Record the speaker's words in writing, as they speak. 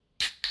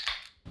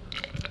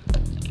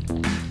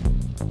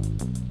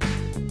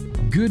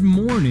Good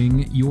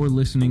morning. You're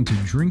listening to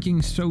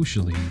Drinking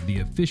Socially,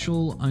 the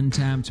official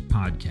Untapped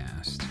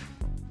podcast.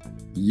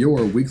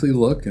 Your weekly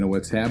look into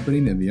what's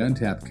happening in the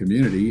Untapped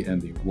community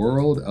and the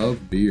world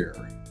of beer.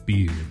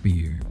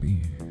 Beer.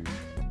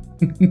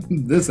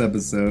 This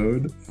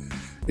episode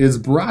is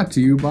brought to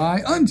you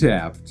by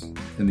Untapped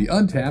and the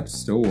Untapped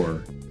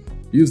store.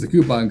 Use the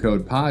coupon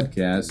code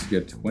podcast to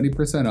get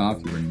 20% off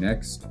your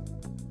next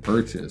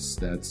purchase.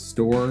 That's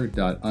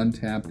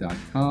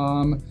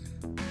store.untapped.com.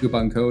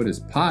 Coupon code is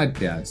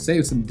podcast.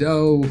 Save some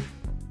dough,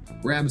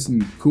 grab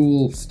some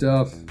cool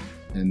stuff,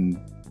 and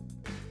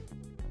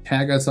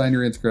tag us on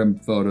your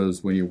Instagram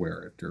photos when you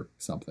wear it or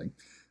something.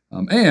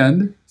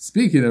 And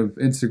speaking of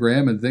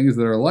Instagram and things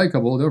that are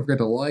likable, don't forget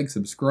to like,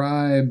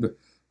 subscribe,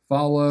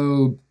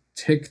 follow,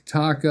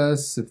 TikTok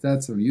us, if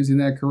I'm using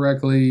that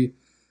correctly.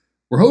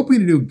 We're hoping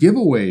to do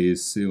giveaways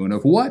soon.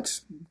 Of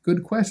what?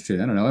 Good question.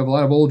 I don't know. I have a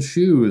lot of old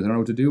shoes. I don't know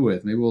what to do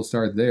with. Maybe we'll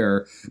start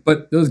there.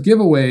 But those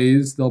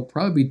giveaways, they'll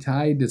probably be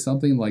tied to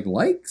something like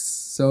likes.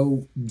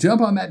 So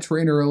jump on that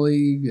train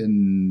early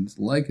and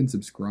like and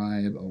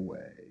subscribe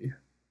away.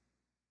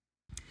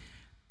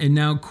 And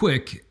now,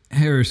 quick,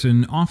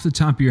 Harrison, off the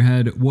top of your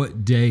head,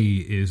 what day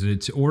is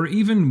it? Or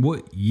even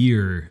what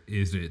year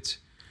is it?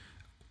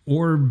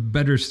 Or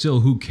better still,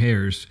 who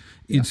cares?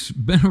 Yeah. It's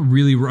been a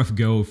really rough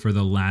go for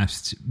the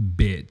last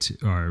bit,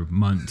 or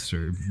months,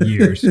 or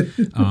years.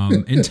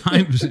 And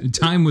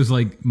time was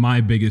like my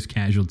biggest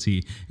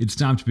casualty. It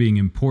stopped being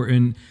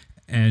important.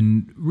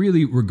 And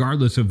really,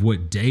 regardless of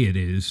what day it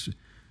is,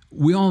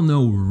 we all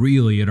know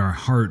really at our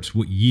hearts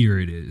what year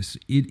it is.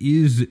 It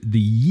is the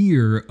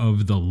year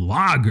of the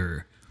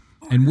lager.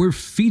 And we're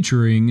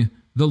featuring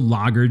the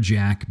Lager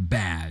Jack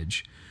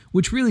badge,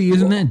 which really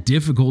isn't that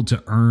difficult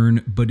to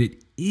earn, but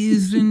it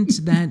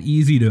isn't that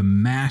easy to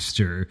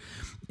master.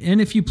 And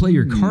if you play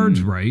your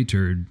cards right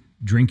or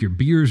drink your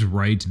beers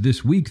right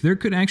this week, there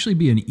could actually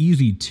be an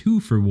easy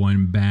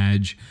 2-for-1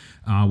 badge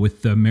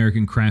with the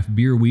American Craft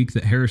Beer Week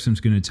that Harrison's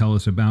going to tell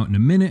us about in a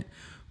minute.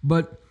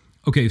 But,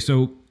 okay,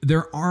 so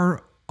there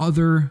are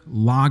other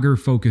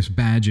lager-focused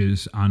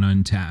badges on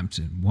Untapped,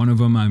 and one of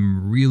them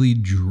I'm really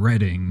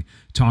dreading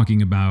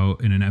talking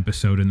about in an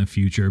episode in the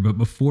future. But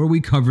before we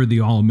cover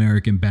the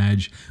All-American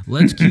badge,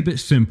 let's keep it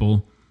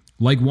simple.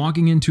 Like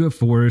walking into a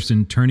forest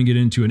and turning it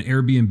into an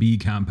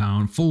Airbnb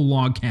compound, full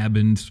log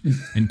cabins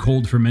and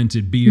cold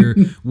fermented beer.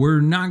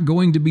 We're not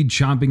going to be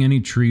chopping any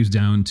trees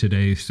down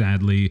today,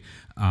 sadly.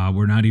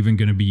 We're not even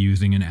going to be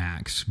using an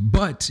axe.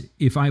 But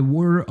if I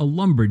were a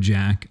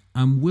lumberjack,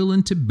 I'm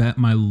willing to bet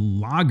my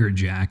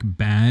Lagerjack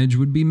badge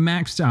would be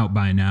maxed out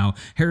by now.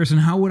 Harrison,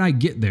 how would I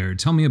get there?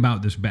 Tell me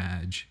about this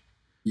badge.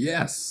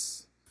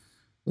 Yes,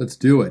 let's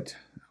do it.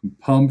 I'm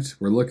pumped.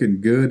 We're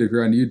looking good. If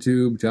you're on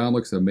YouTube, John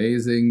looks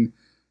amazing.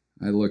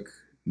 I look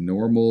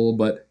normal,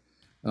 but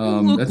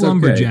that's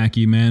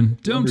lumberjacky, okay. Man.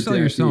 Don't sell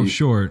yourself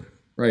short.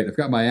 Right. I've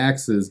got my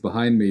axes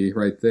behind me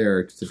right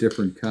there. Just a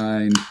different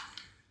kind.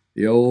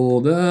 The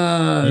old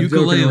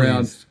joking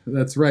around.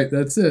 That's right.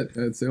 That's it.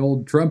 That's the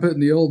old trumpet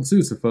and the old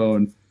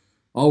sousaphone.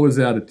 Always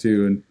out of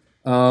tune.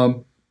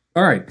 All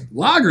right.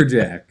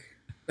 Lagerjack.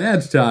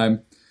 Badge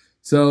time.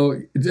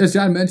 So, as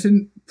John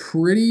mentioned,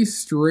 pretty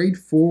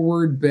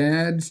straightforward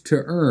badge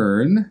to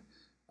earn.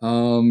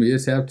 You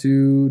just have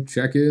to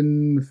check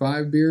in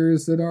 5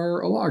 beers that are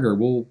a lager.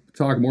 We'll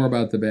talk more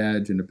about the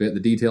badge in a bit, the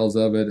details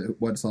of it,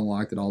 what's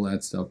unlocked, and all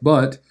that stuff.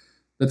 But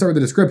let's start with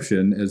the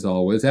description, as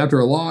always. After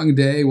a long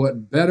day,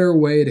 what better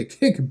way to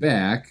kick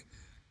back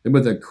than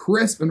with a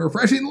crisp and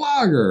refreshing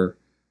lager?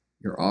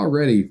 You're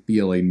already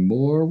feeling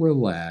more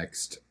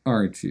relaxed,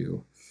 aren't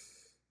you?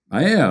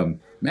 I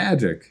am.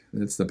 Magic.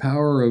 It's the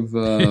power of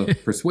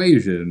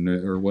persuasion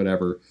or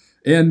whatever.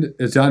 And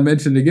as John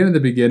mentioned again in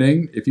the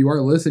beginning, if you are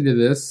listening to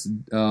this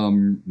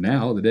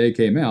now, the day it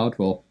came out,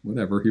 well,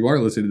 whatever, you are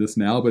listening to this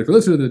now, but if you're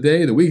listening to the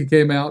day, the week it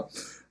came out,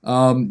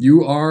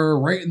 you are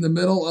right in the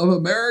middle of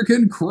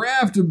American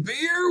Craft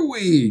Beer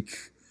Week,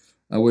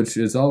 which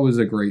is always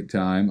a great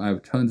time. I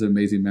have tons of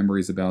amazing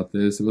memories about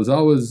this. It was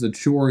always a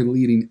chore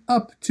leading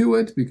up to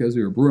it because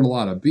we were brewing a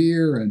lot of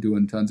beer and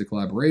doing tons of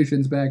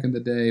collaborations back in the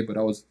day, but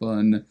always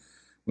fun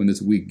when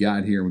this week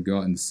got here and we go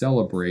out and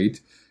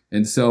celebrate.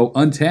 And so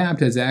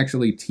Untapped has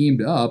actually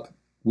teamed up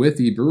with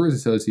the Brewers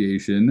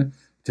Association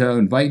to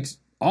invite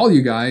all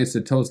you guys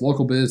to toast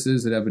local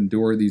businesses that have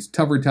endured these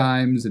tougher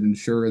times and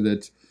ensure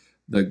that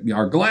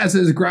our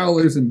glasses,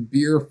 growlers, and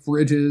beer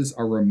fridges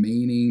are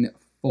remaining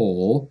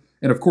full.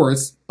 And of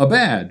course, a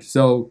badge.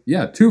 So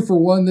yeah,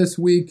 2-for-1 this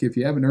week. If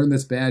you haven't earned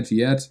this badge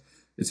yet,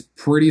 it's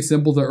pretty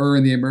simple to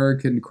earn the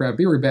American Craft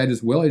Beer Badge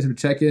as well. You just have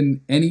to check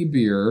in any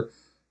beer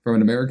from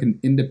an American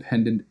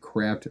independent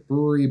craft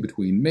brewery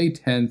between May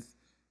 10th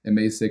and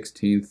May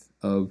 16th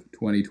of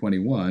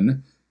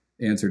 2021.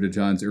 Answer to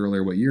John's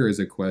earlier, what year is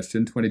it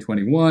question?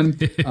 2021.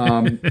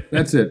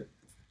 That's it.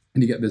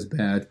 And you get this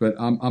badge. But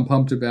I'm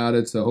pumped about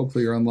it. So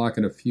hopefully you're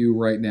unlocking a few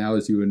right now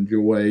as you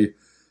enjoy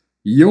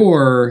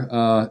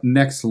your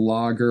next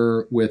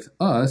lager with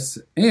us.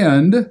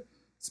 And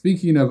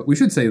speaking of, we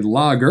should say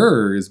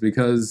lagers,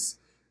 because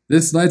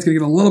this night's going to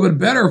get a little bit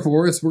better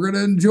for us. We're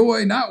going to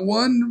enjoy not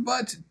one,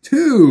 but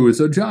two.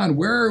 So, John,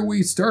 where are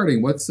we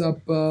starting? What's up?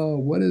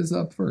 What is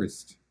up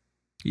first?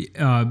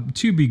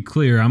 To be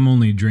clear, I'm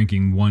only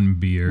drinking one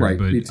beer, right,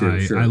 but me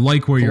too, sure. I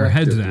like where your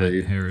head's at,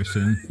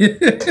 Harrison.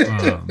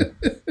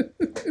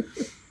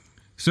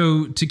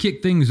 So to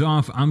kick things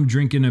off, I'm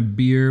drinking a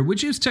beer,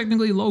 which is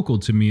technically local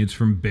to me. It's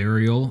from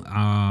Burial,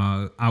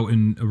 out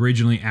in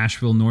originally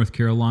Asheville, North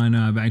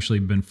Carolina. I've actually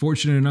been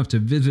fortunate enough to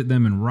visit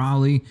them in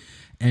Raleigh.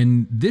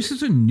 And this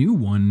is a new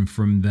one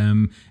from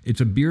them.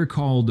 It's a beer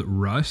called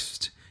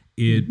Rust.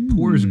 It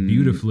pours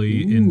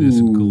beautifully in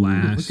this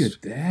glass. Look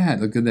at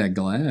that. Look at that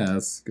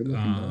glass. Good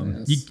looking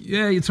glass.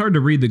 Yeah, it's hard to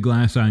read the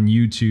glass on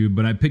YouTube,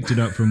 but I picked it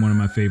up from one of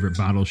my favorite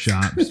bottle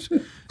shops.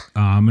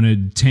 I'm going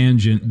to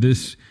tangent.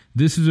 This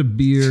is a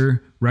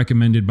beer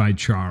recommended by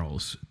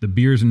Charles. The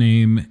beer's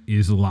name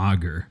is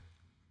Lager.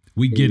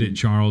 We get it,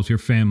 Charles. You're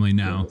family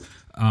now.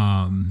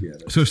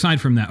 So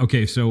aside from that,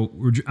 okay, so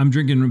I'm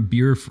drinking a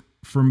beer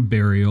from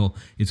Burial.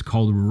 It's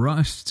called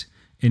Rust.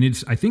 And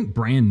it's, I think,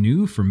 brand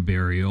new from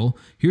Burial.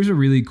 Here's a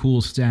really cool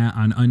stat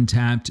on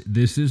Untappd.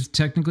 This is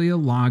technically a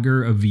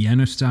lager, a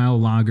Vienna-style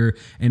lager,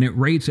 and it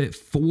rates at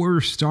 4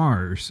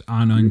 stars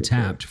on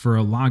Untappd for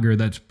a lager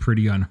that's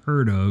pretty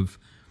unheard of.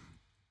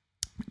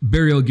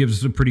 Burial gives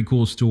us a pretty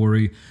cool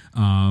story,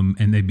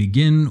 and they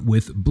begin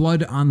with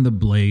blood on the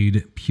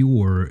blade,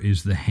 pure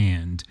is the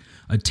hand.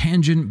 A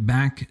tangent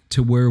back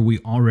to where we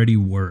already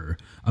were.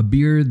 A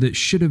beer that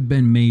should have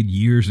been made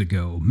years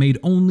ago, made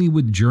only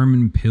with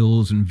German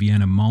pills and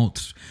Vienna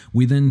malts.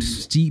 We then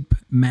steep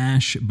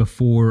mash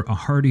before a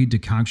hearty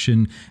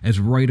decoction as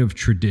rite of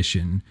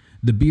tradition.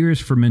 The beer is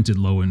fermented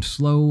low and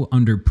slow,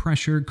 under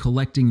pressure,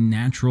 collecting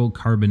natural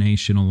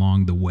carbonation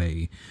along the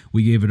way.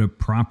 We gave it a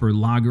proper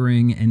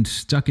lagering and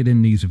stuck it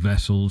in these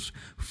vessels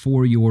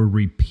for your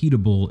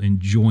repeatable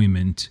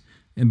enjoyment.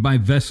 And by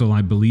vessel,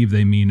 I believe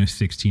they mean a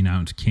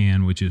 16-ounce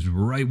can, which is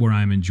right where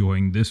I'm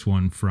enjoying this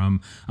one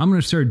from. I'm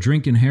going to start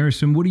drinking.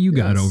 Harrison, what do you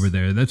got over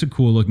there? That's a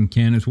cool-looking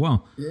can as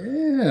well.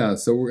 Yeah,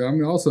 so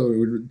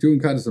we're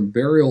doing kind of some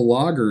Burial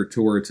Lager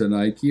tour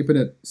tonight, keeping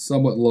it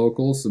somewhat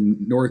local, some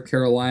North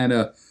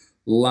Carolina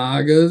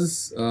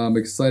lagers. I'm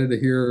excited to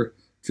hear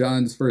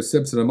John's first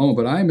sips in a moment,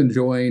 but I'm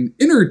enjoying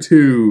Inner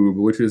Tube,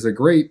 which is a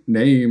great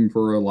name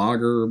for a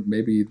lager,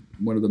 maybe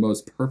one of the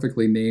most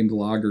perfectly named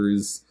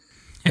lagers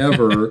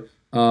ever.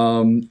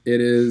 It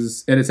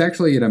is, and it's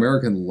actually an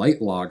American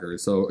light lager.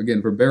 So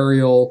again, for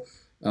Burial,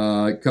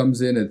 it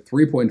comes in at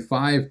 3.5%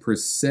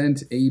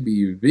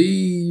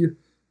 ABV.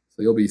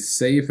 So you'll be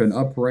safe and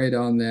upright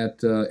on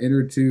that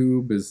Inner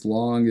Tube as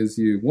long as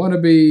you want to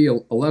be.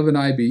 11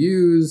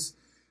 IBUs.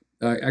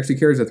 Actually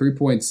carries a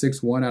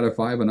 3.61 out of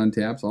 5 on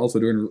Untappd. So also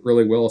doing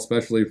really well,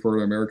 especially for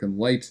an American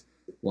light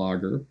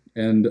lager.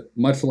 And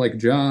much like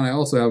John, I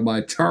also have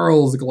my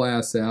Charles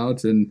glass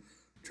out, and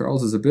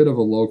Charles is a bit of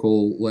a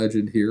local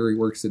legend here. He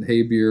works at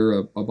Hey Beer,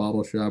 a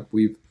bottle shop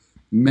we've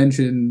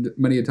mentioned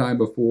many a time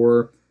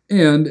before.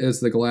 And as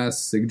the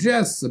glass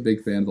suggests, a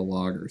big fan of the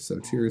lager. So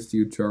cheers to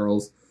you,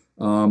 Charles.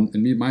 And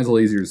mine's a little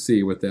easier to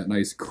see with that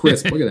nice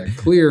crisp. Look at that,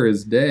 clear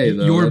as day.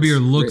 Though. Your beer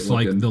looks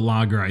like the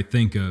lager I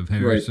think of,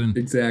 Harrison. Right,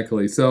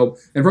 exactly. So,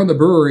 and from the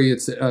brewery,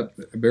 it's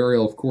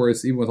Burial, of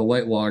course. Even with a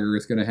light lager,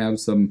 it's going to have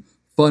some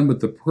fun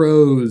with the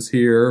pros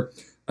here.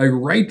 A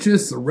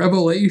righteous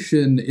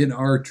revelation in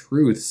our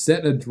truth,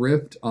 set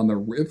adrift on the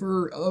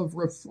river of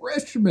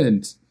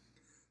refreshment.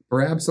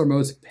 Perhaps our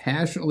most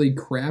passionately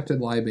crafted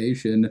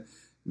libation.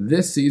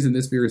 This season,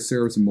 this beer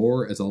serves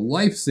more as a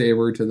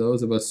lifesaver to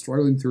those of us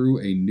struggling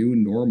through a new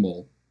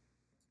normal.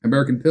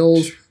 American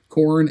pills,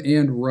 corn,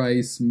 and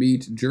rice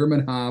meet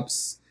German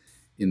hops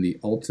in the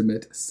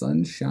ultimate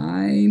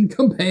sunshine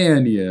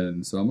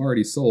companion. So I'm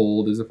already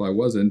sold, as if I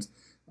wasn't,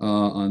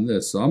 on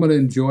this. So I'm going to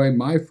enjoy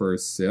my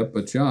first sip.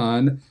 But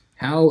John,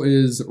 how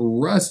is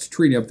Rust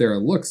treating up there?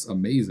 It looks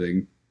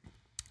amazing.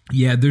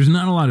 Yeah, there's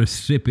not a lot of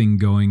sipping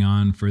going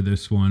on for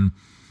this one.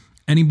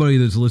 Anybody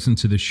that's listened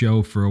to the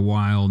show for a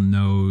while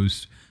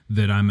knows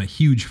that I'm a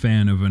huge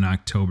fan of an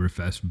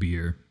Oktoberfest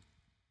beer.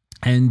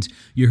 And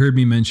you heard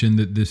me mention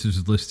that this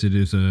is listed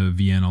as a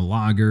Vienna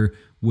lager,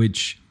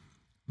 which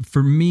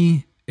for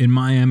me, in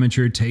my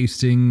amateur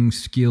tasting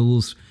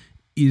skills,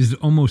 is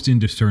almost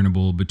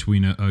indiscernible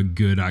between a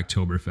good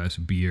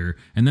Oktoberfest beer.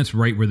 And that's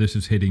right where this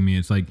is hitting me.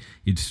 It's like,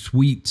 it's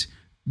sweet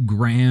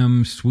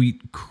graham,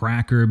 sweet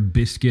cracker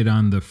biscuit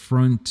on the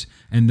front,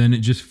 and then it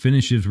just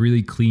finishes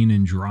really clean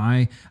and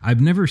dry.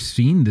 I've never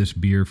seen this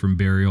beer from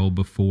Burial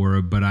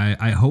before, but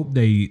I hope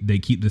they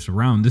keep this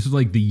around. This is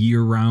like the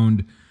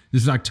year-round,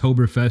 this is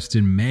Oktoberfest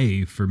in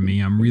May for me.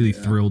 I'm really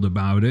thrilled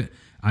about it.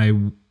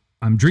 I'm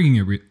drinking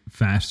it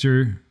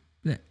faster.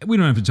 We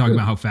don't have to talk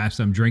about how fast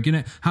I'm drinking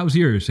it. How's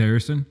yours,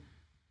 Harrison?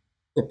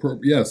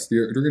 Yes,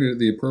 you're drinking it at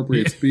the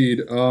appropriate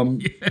speed.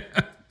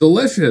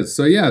 Delicious.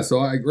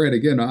 So great.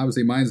 Again,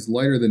 obviously mine's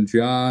lighter than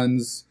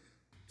John's.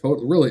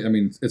 Really, I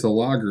mean, it's a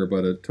lager,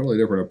 but a totally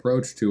different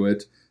approach to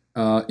it.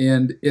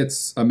 And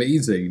it's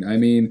amazing. I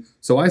mean,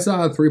 so I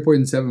saw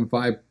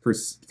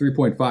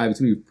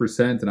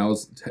 3.5%, and I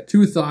was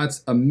two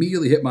thoughts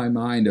immediately hit my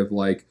mind of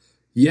like,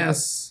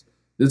 yes,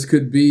 this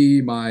could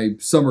be my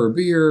summer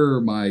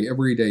beer, my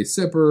everyday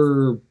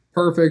sipper,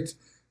 perfect.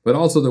 But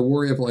also the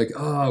worry of like,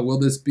 will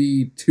this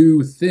be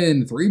too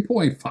thin?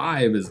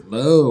 3.5 is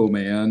low,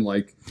 man.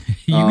 Like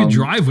you could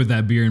drive with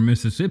that beer in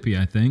Mississippi,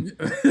 I think.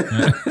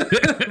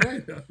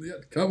 Right. Yeah,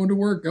 going to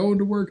work.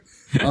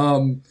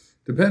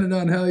 Depending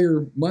on how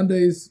your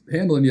Monday's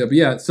handling you. But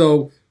yeah,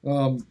 so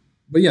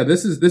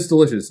this is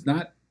delicious.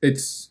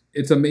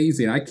 It's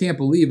amazing. I can't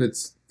believe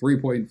it's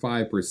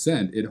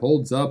 3.5%. It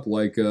holds up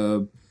like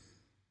a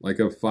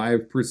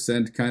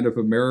 5% kind of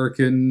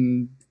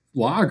American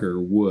lager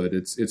would.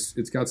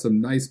 It's got some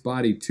nice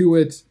body to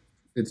it.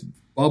 It's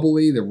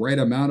bubbly, the right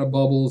amount of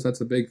bubbles. That's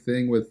a big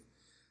thing with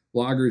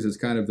lagers, is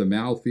kind of the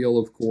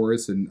mouthfeel, of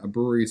course, and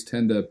breweries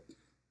tend to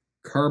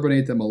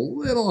carbonate them a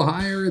little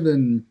higher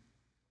than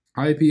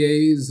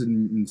IPAs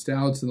and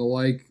stouts and the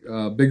like,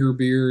 bigger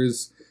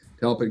beers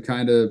to help it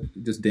kind of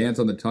just dance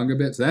on the tongue a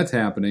bit. So that's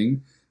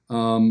happening.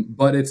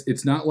 But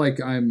it's not like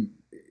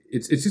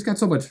it's just got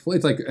so much flavor.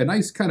 It's like a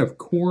nice kind of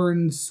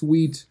corn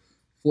sweet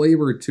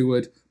flavor to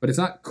it, but it's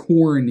not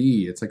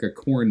corny. It's like a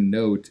corn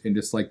note and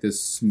just like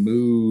this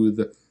smooth,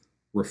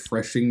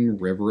 refreshing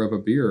river of a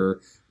beer.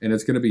 And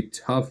it's going to be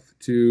tough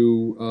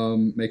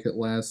to make it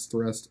last the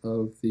rest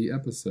of the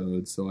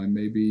episode. So I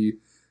may be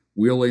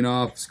wheeling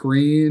off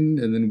screen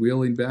and then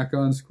wheeling back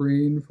on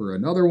screen for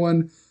another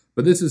one.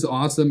 But this is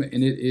awesome,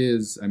 and it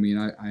is. I mean,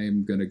 I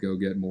am going to go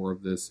get more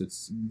of this.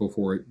 It's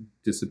before it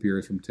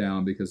disappears from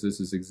town, because this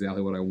is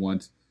exactly what I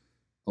want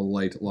a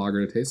light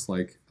lager to taste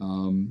like.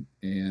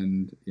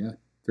 And yeah,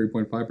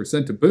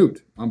 3.5% to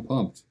boot. I'm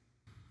pumped.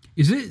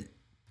 Is it,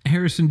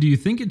 Harrison, do you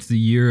think it's the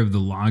year of the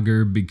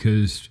lager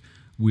because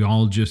we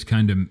all just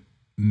kind of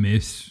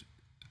miss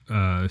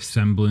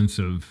semblance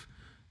of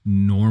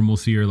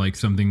normalcy, or like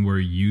something we're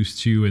used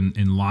to, and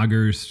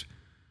lagers,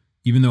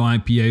 even though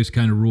IPAs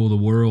kind of rule the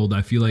world,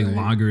 I feel like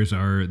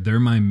lagers they're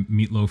my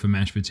meatloaf and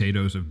mashed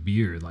potatoes of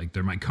beer. Like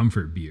they're my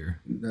comfort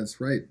beer.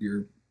 That's right.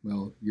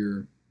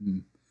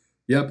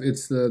 Yep,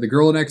 it's the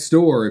girl next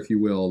door, if you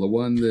will, the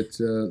one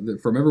that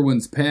from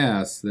everyone's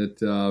past,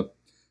 that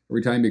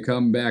every time you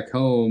come back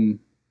home,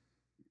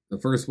 the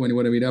first one you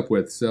want to meet up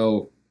with.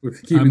 So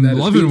I'm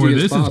loving where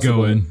this is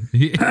going.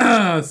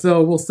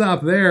 So we'll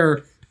stop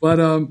there. But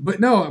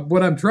no,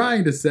 what I'm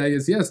trying to say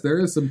is, yes, there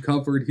is some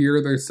comfort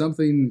here. There's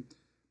something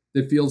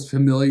that feels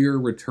familiar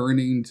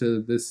returning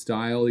to this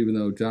style, even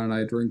though John and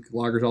I drink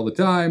lagers all the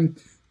time.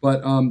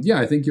 But yeah,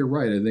 I think you're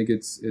right. I think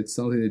it's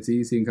something that's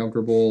easy and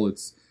comfortable.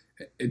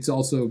 It's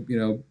also,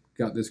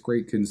 got this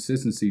great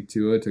consistency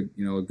to it.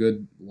 A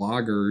good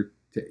lager,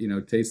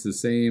 tastes the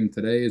same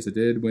today as it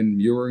did when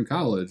you were in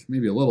college.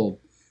 Maybe a little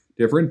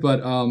different,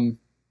 but I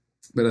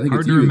think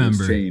hard it's to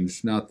remember.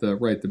 Changed, not the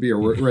beer.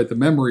 Right, the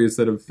memories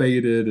that have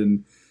faded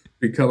and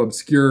become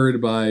obscured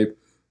by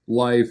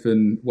life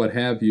and what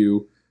have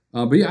you.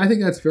 But yeah, I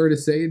think that's fair to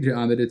say,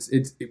 John, that it's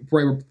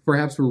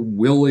perhaps we're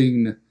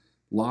willing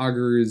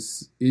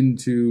lagers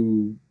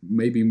into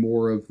maybe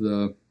more of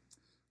the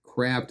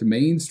craft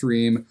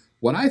mainstream.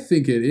 What I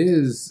think it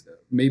is,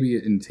 maybe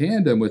in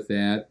tandem with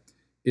that,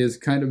 is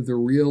kind of the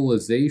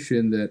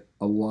realization that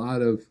a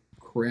lot of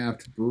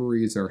craft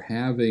breweries are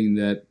having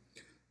that,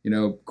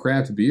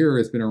 craft beer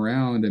has been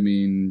around. I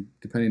mean,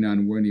 depending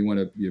on when you want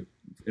to,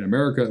 in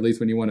America, at least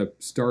when you want to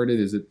start it,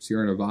 is it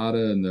Sierra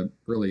Nevada in the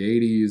early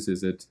 80s?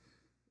 Is it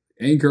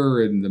Anchor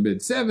in the mid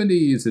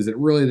 70s? Is it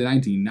really the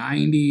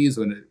 1990s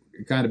when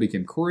it kind of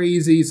became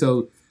crazy?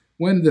 So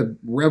when the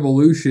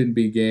revolution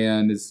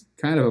began is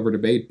kind of over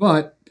debate,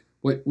 but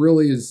what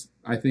really is,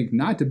 I think,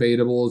 not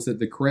debatable is that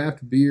the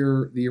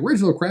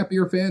original craft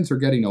beer fans are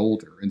getting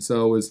older. And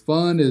so as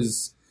fun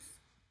as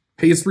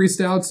pastry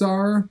stouts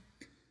are,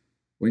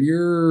 when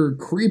you're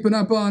creeping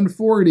up on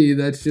 40,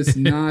 that's just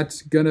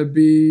not going to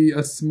be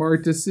a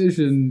smart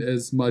decision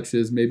as much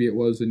as maybe it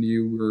was when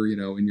you were,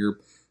 in your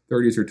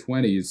 30s or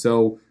 20s.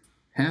 So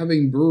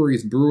having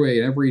breweries brew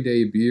an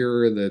everyday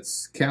beer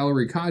that's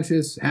calorie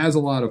conscious, has a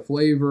lot of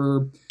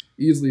flavor,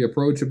 easily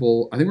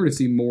approachable, I think we're going to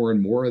see more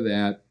and more of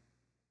that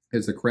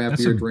as the craft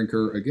beer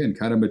drinker, again,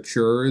 kind of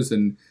matures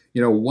and,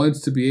 wants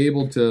to be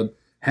able to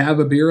have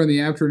a beer in the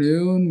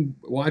afternoon,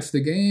 watch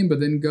the game, but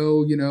then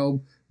go,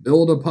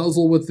 build a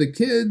puzzle with the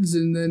kids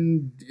and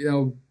then,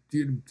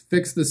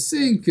 fix the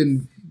sink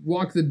and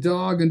walk the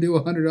dog and do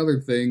 100 other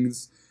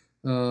things.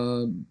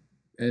 And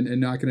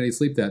not getting any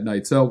sleep that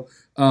night. So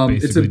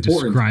it's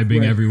important.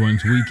 Describing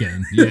everyone's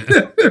weekend. Yeah,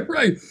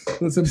 right.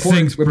 That's important.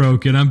 Sink's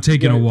broken. I'm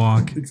taking a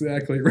walk.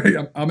 Exactly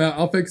right. I'm out.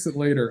 I'll fix it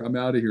later. I'm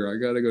out of here. I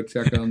got to go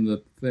check on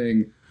the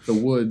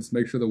woods.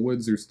 Make sure the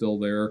woods are still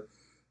there.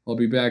 I'll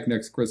be back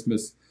next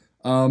Christmas.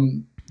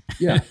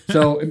 Yeah.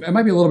 So it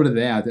might be a little bit of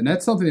that, and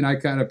that's something that I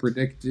kind of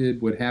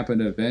predicted would happen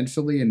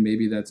eventually, and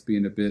maybe that's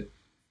being a bit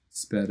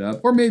sped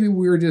up, or maybe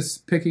we're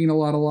just picking a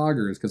lot of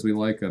lagers because we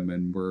like them,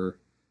 and we're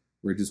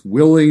just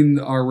willing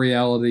our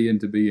reality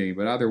into being.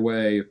 But either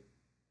way,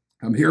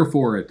 I'm here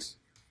for it.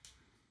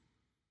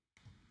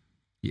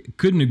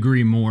 Couldn't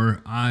agree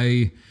more.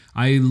 I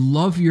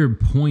love your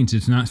point.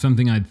 It's not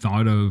something I'd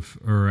thought of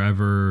or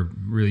ever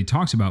really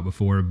talked about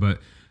before, but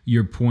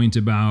your point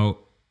about,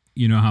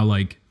 how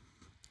like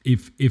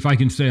if I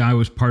can say I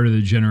was part of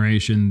the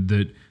generation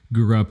that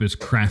grew up as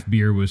craft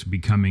beer was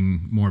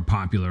becoming more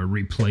popular,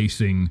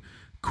 replacing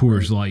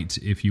Coors Light,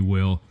 if you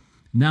will.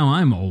 Now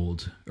I'm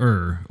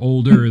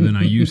older than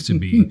I used to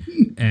be,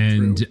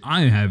 and True.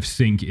 I have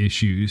sink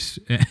issues,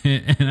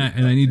 and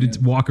I need to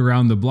walk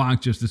around the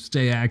block just to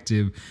stay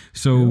active.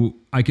 So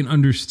I can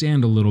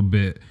understand a little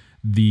bit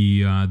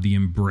the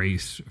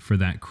embrace for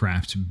that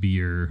craft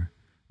beer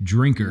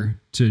drinker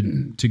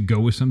to go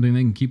with something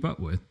they can keep up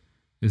with.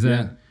 Is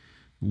that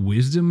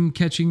wisdom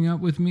catching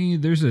up with me?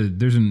 There's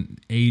an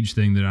age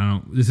thing that I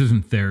don't. This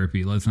isn't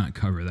therapy. Let's not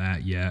cover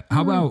that yet.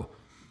 How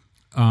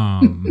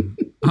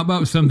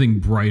about something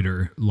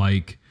brighter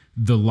like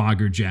the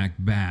Lagerjack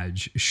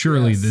badge?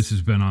 Surely this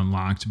has been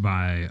unlocked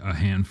by a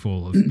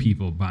handful of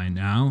people by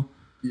now.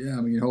 Yeah,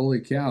 I mean, holy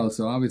cow.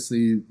 So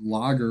obviously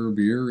lager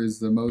beer is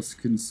the most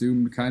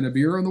consumed kind of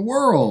beer in the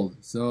world.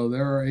 So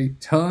there are a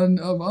ton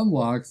of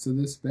unlocks to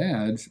this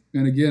badge.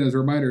 And again, as a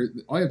reminder,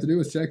 all you have to do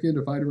is check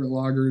into 5 different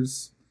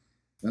lagers.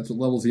 That's what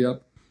levels you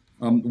up.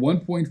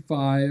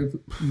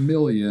 1.5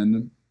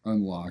 million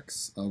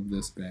unlocks of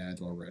this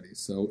badge already.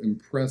 So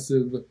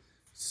impressive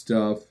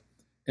stuff.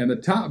 And the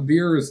top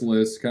beers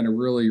list kind of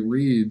really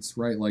reads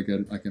like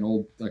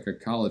a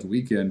college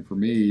weekend for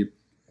me.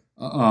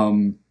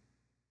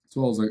 As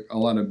well as a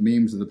lot of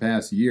memes of the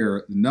past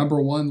year. The number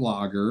one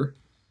lager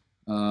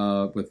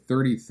with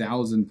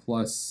 30,000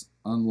 plus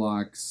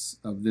unlocks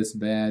of this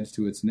badge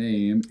to its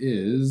name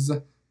is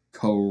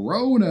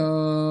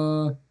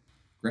Corona.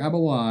 Grab a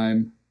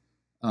lime.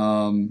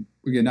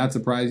 Again, not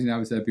surprising.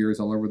 Obviously, that beer is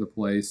all over the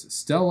place.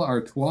 Stella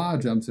Artois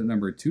jumps at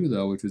number 2,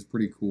 though, which is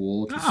pretty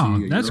cool to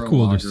see. That's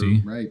cool lager, to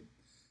see. Right.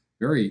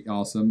 Very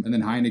awesome. And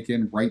then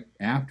Heineken right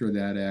after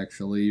that,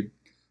 actually.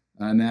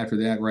 And after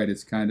that, right,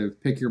 it's kind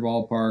of pick your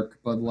ballpark.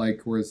 Bud Light,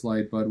 Coors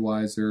Light,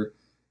 Budweiser.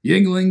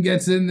 Yingling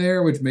gets in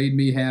there, which made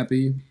me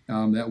happy.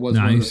 That was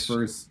one of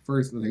the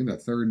first, I think the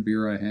third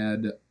beer I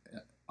had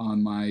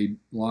on my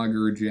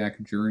Lager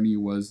Jack journey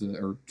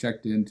or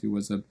checked into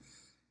was a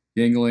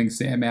Yingling.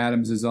 Sam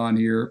Adams is on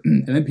here.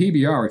 And then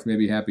PBR, which made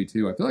me happy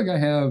too. I feel like I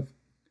have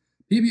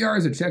PBR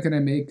is a check-in I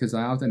make because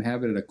I often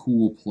have it at a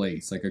cool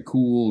place, like a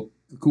cool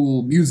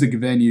music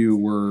venue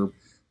or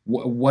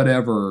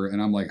whatever.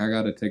 And I'm like, I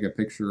got to take a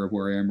picture of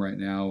where I am right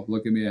now.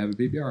 Look at me, I have a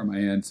PBR in my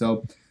hand.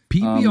 So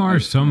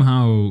PBR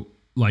somehow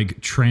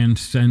like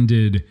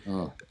transcended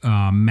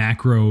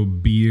macro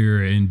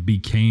beer and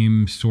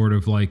became sort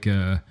of like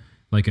a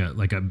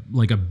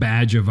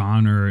badge of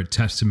honor, a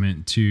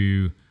testament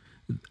to,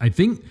 I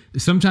think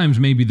sometimes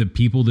maybe the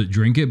people that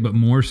drink it, but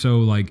more so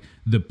like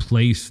the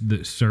place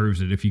that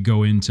serves it. If you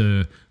go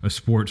into a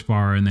sports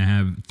bar and they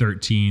have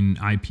 13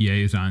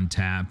 IPAs on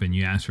tap and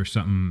you ask for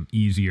something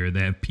easier,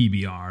 they have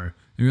PBR.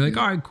 And you're like,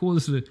 all right, cool.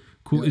 This is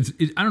cool.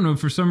 Yeah. I don't know.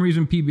 For some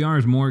reason, PBR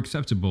is more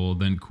acceptable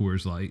than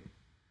Coors Light.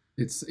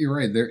 You're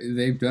right.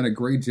 They've done a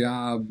great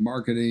job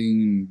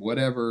marketing,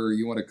 whatever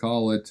you want to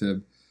call it,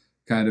 to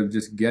kind of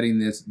just getting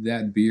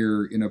that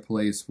beer in a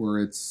place where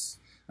it's,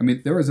 I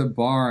mean, there was a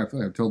bar, I feel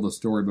like I've told the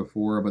story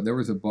before, but there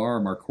was a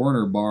bar, our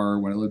corner bar,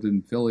 when I lived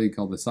in Philly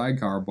called the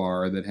Sidecar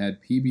Bar that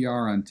had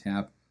PBR on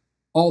tap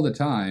all the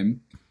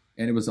time.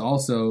 And it was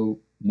also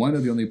one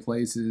of the only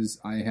places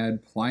I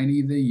had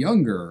Pliny the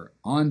Younger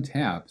on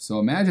tap. So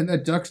imagine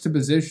that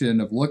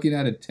juxtaposition of looking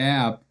at a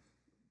tap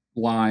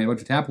line, a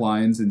bunch of tap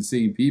lines, and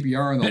seeing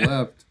PBR on the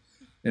left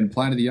and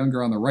Pliny the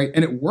Younger on the right.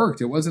 And it worked.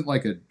 It wasn't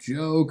like a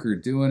joke or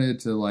doing it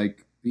to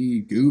like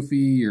be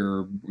goofy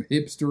or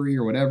hipstery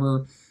or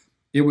whatever.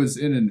 It was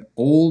in an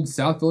old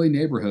South Philly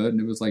neighborhood,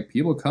 and it was like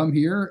people come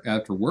here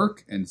after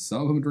work, and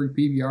some of them drink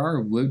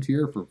PBR, have lived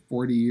here for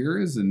 40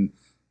 years, and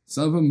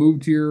some of them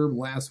moved here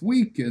last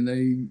week, and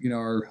they,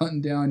 are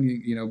hunting down,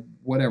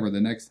 whatever, the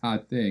next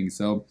hot thing.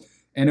 So,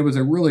 and it was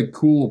a really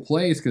cool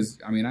place because,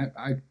 I mean,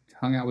 I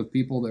hung out with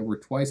people that were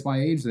twice my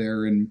age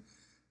there, and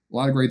a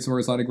lot of great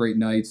stories, a lot of great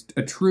nights.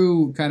 A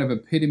true kind of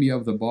epitome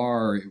of the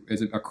bar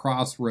as a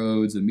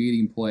crossroads, a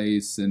meeting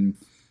place, and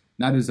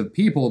not as of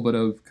people, but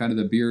of kind of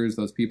the beers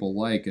those people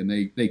like. And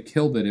they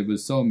killed it. It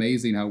was so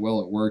amazing how well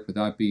it worked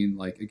without being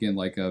like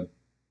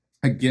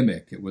a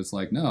gimmick. It was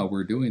like, no,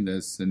 we're doing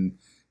this, and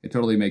it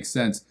totally makes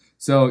sense.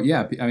 So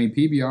yeah, I mean,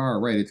 PBR,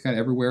 right? It's kind of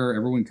everywhere.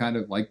 Everyone kind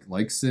of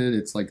likes it.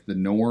 It's like the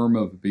norm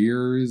of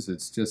beers.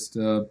 It's just,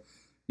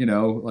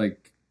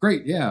 like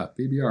great. Yeah.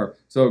 PBR.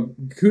 So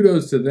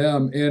kudos to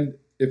them. And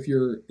if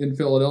you're in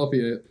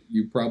Philadelphia,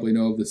 you probably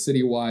know of the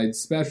Citywide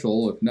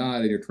Special. If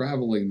not, and you're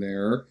traveling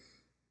there,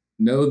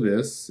 know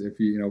this. If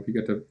you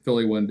get to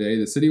Philly one day,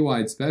 the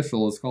Citywide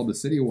Special is called the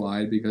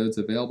Citywide because it's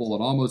available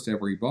at almost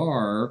every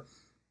bar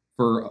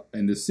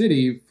in the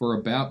city for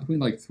about between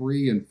like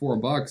 $3 and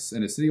 $4.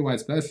 And a Citywide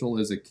Special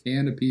is a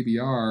can of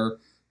PBR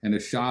and a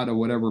shot of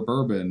whatever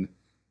bourbon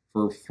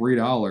for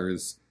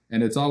 $3.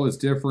 And it's always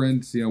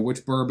different.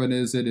 Which bourbon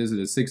is it? Is it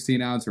a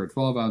 16 ounce or a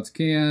 12 ounce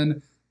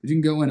can? but you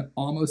can go in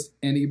almost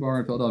any bar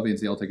in Philadelphia and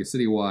say, I'll take a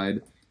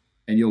citywide,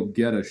 and you'll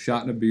get a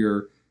shot and a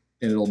beer,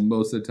 and it'll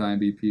most of the time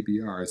be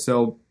PBR.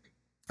 So,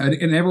 and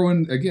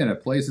everyone, again,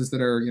 at places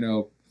that are,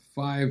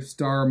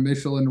 5-star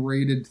Michelin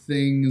rated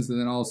things, and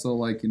then also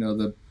like,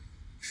 the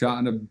shot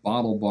in a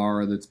bottle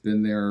bar that's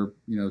been there,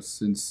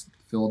 since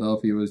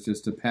Philadelphia was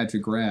just a patch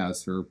of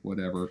grass or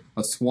whatever,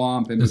 a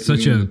swamp in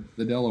between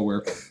the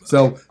Delaware.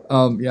 So,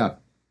 yeah.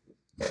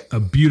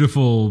 A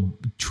beautiful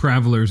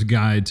traveler's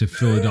guide to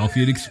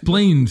Philadelphia. It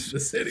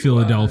explains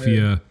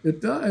Philadelphia. It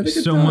does. I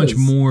think so much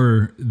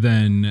more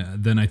than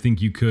I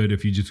think you could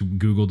if you just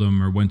Googled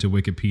them or went to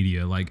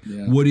Wikipedia. Like,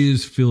 what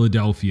is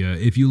Philadelphia?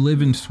 If you live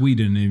in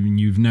Sweden and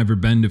you've never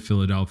been to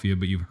Philadelphia,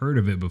 but you've heard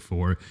of it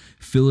before,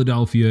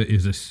 Philadelphia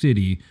is a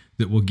city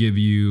that will give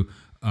you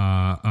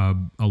a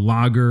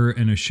lager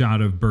and a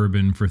shot of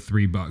bourbon for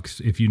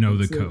 $3 if you know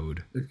the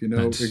code. If you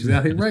know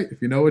exactly right.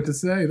 If you know what to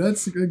say,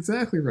 that's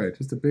exactly right.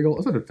 Just a big old.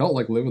 That's what it felt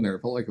like living there.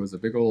 It felt like it was a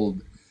big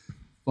old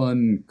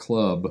fun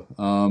club.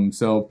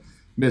 So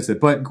miss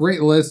it, but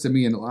great list. I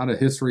mean, a lot of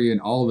history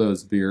in all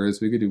those beers.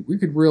 We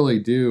could really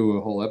do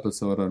a whole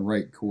episode on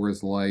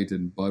Coors Light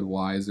and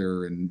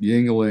Budweiser and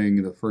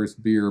Yuengling, the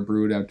first beer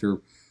brewed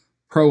after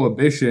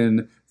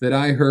Prohibition that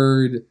I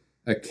heard.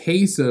 A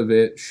case of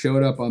it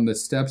showed up on the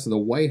steps of the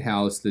White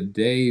House the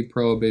day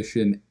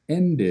Prohibition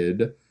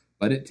ended,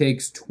 but it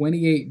takes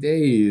 28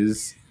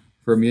 days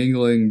from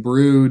Yuengling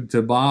brewed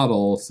to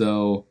bottle,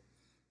 so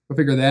we'll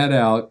figure that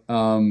out.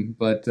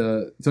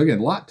 So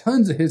again,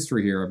 tons of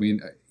history here. I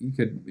mean, you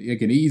could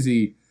make an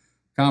easy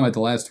comment. The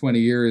last 20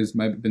 years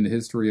might have been the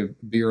history of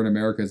beer in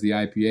America as the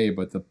IPA,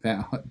 but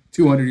the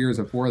 200 years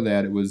before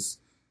that, it was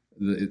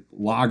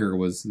lager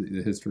was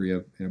the history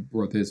of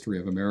wrote the history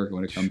of America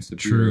when it comes to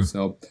beer.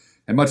 So.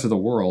 And much of the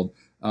world,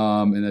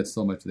 and that's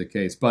so much of the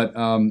case. But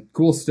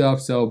cool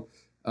stuff. So,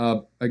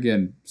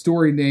 again,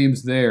 story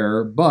names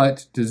there.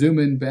 But to zoom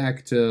in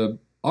back to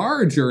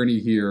our journey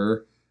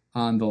here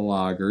on the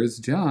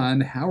lagers, John,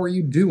 how are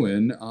you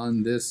doing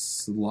on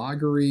this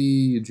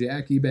lagery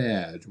Jackie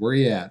badge? Where are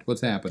you at?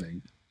 What's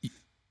happening?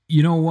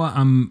 You know what?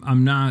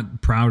 I'm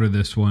not proud of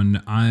this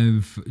one.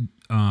 I've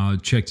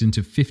checked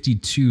into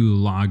 52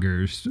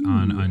 lagers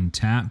on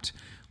Untapped,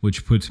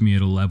 which puts me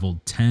at a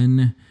level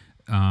 10.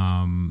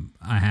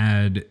 I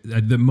had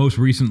the most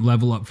recent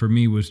level up for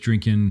me was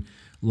drinking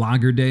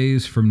Lager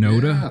Days from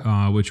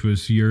Noda, which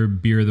was your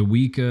beer of the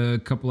week a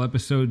couple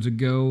episodes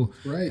ago.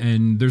 Right.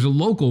 And there's a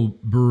local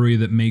brewery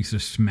that makes a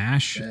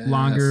smash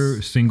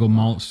lager, single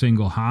malt,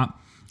 single hop.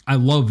 I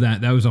love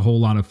that. That was a whole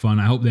lot of fun.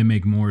 I hope they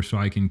make more so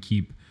I can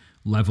keep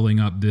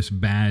leveling up this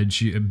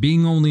badge.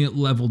 Being only at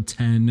level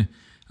 10,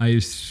 I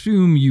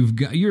assume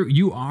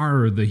you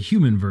are the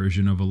human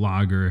version of a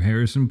lager.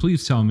 Harrison,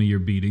 please tell me you're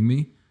beating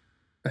me.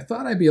 I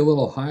thought I'd be a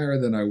little higher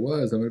than I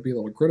was. I'm going to be a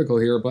little critical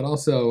here, but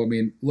also, I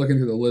mean, looking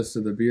through the list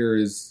of the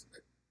beers,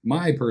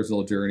 my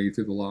personal journey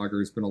through the lager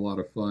has been a lot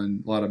of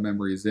fun, a lot of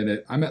memories in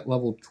it. I'm at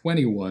level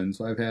 21,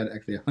 so I've had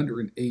actually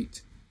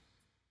 108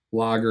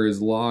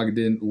 lagers logged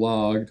into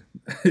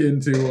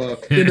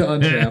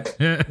Untapped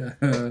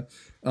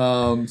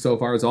so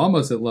far. It's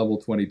almost at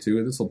level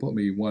 22. This will put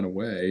me one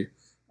away.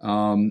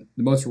 The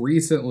most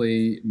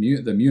recently,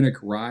 the Munich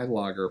Rye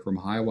Lager from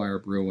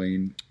Highwire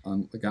Brewing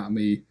got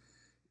me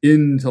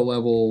into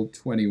level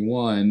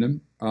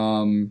 21.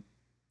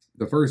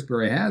 The first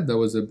beer I had, though,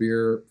 was a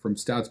beer from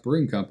Stouts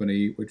Brewing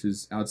Company, which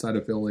is outside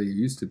of Philly. It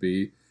used to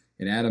be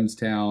in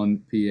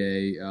Adamstown,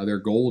 PA. Their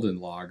Golden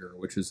Lager,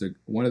 which is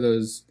one of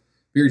those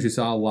beers you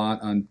saw a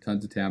lot on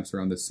tons of taps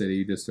around the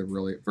city. Just a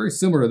really very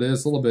similar to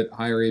this, a little bit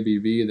higher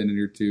ABV than in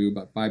your two,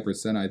 about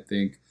 5%, I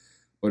think.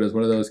 But it was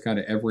one of those kind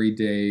of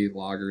everyday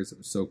lagers that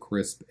was so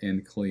crisp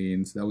and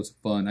clean. So that was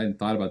fun. I hadn't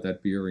thought about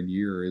that beer in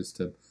years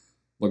to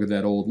look at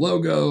that old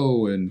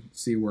logo and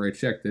see where I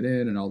checked it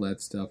in and all that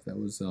stuff. That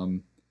was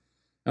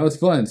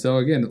fun. So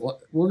again,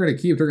 we're going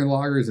to keep drinking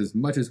lagers as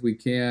much as we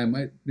can.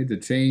 Might need to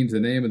change the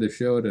name of the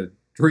show to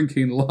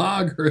Drinking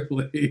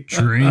Lagerly.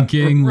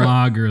 Drinking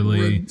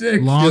Lagerly.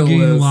 Ridiculous. Logging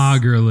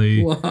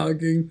Lagerly.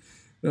 Logging.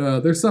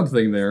 There's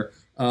something there.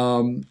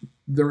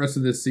 The rest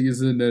of this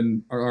season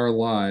and our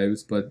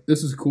lives, but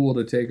this is cool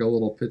to take a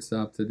little pit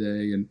stop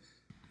today and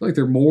like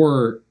there are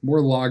more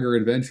lager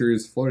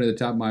adventures floating at the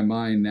top of my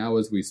mind now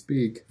as we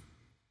speak.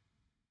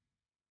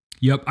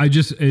 Yep.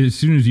 As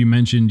soon as you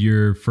mentioned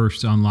your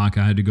first unlock,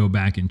 I had to go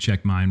back and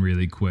check mine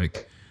really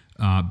quick.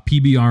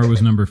 PBR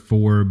was number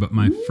 4, but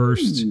my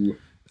first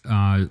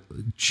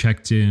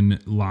checked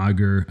in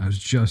lager, I was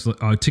just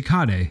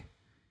Tecate.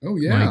 Oh,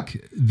 yeah.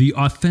 Like the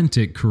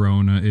authentic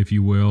Corona, if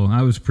you will.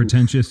 I was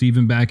pretentious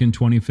even back in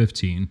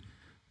 2015.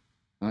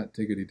 Hot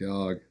diggity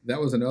dog. That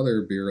was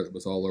another beer that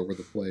was all over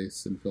the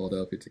place in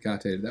Philadelphia,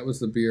 Tecate. That was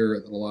the beer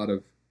that a lot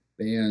of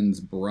bands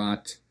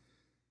brought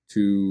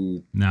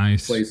to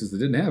places that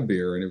didn't have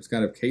beer, and it was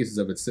kind of cases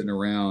of it sitting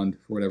around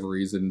for whatever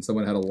reason.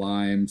 Someone had a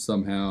lime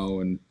somehow,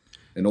 and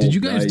an old. Did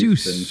you guys do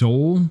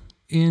Soul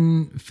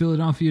in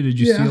Philadelphia? Did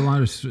you see a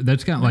lot of?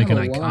 That's got like an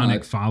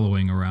iconic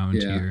following around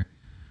here.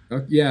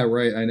 Yeah,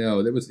 right. I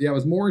know. It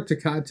was more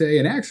Tecate,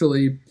 and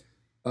actually,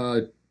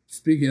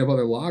 speaking of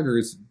other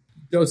lagers,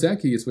 Dos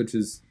Equis, which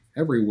is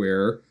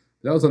everywhere.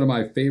 That was one of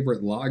my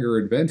favorite lager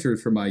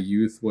adventures from my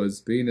youth,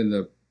 was being in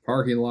the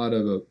parking lot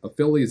of a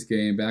Phillies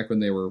game back when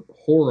they were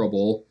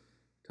horrible.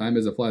 Time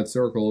is a flat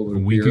circle. A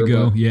week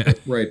ago, yeah.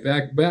 Right,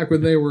 back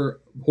when they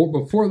were,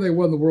 before they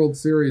won the World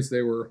Series,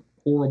 they were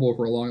horrible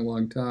for a long,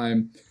 long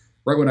time.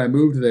 Right when I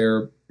moved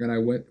there, and I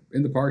went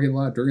in the parking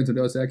lot drinking some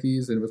Dos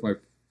Equis, and it was my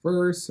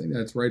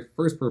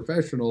first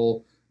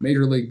professional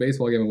Major League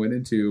Baseball game I went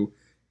into.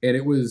 And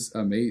it was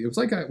amazing. It was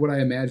like what I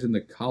imagined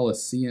the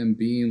Colosseum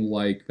being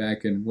like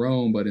back in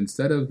Rome, but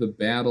instead of the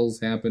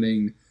battles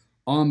happening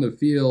on the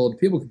field,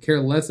 people could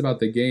care less about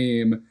the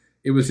game.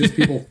 It was just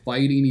people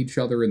fighting each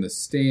other in the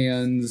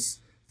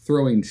stands,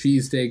 throwing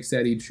cheesesteaks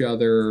at each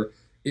other.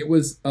 It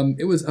was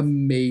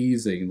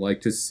amazing.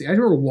 Like, to see, I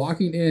remember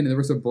walking in and there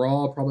was a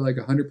brawl, probably like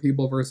 100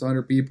 people versus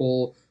 100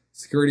 people,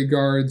 security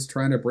guards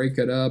trying to break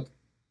it up,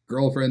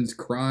 girlfriends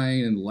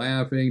crying and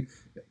laughing.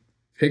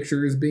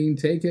 Pictures being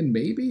taken,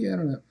 maybe. I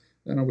don't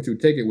know what you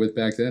would take it with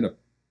back then, a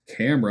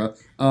camera.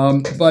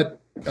 But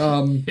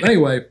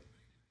anyway,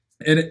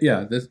 and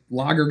this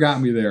lager got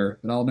me there,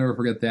 and I'll never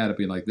forget that. It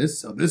being like,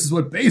 this is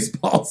what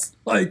baseball's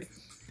like.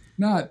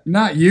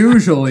 Not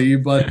usually,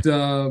 but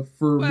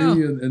for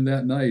me in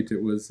that night,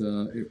 it was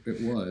and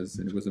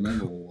it was a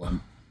memorable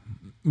one.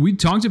 We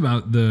talked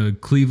about the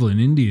Cleveland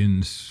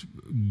Indians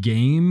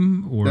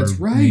game, or That's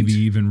right. maybe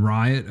even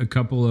riot, a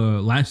couple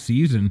of last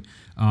season.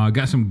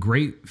 Got some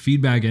great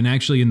feedback, and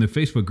actually in the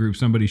Facebook group,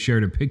 somebody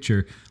shared a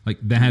picture like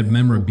that had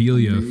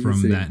memorabilia amazing.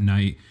 From that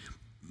night.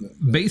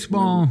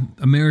 Baseball,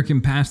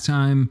 American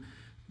pastime,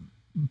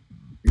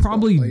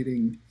 probably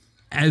fighting.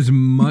 As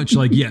much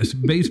like, yes,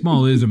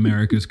 baseball is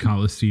America's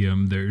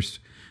Coliseum. There's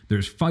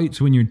fights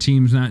when your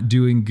team's not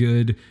doing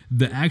good.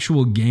 The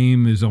actual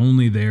game is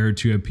only there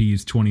to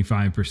appease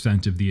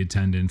 25% of the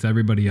attendance.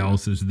 Everybody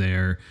else is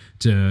there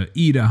to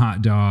eat a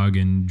hot dog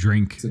and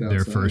drink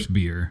their first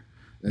beer.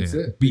 That's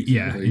it.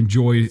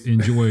 Enjoy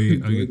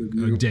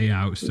a day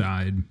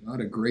outside. A lot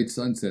of great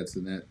sunsets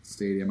in that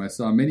stadium. I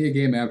saw many a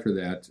game after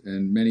that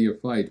and many a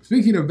fight.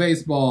 Speaking of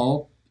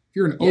baseball, if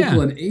you're an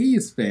Oakland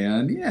A's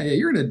fan,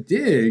 you're going to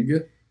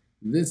dig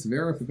this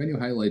Verify Venue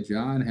highlight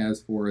John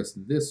has for us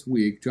this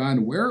week.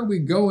 John, where are we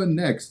going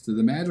next? To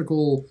the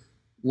magical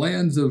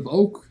lands of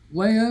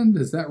Oakland?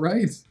 Is that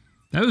right?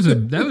 That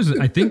was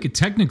I think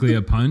technically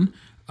a pun.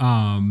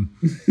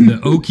 The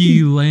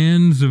Okie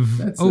lands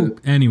of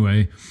Oak.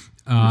 Anyway,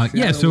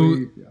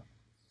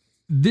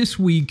 this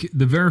week,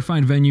 the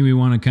verified venue we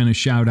want to kind of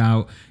shout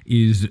out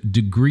is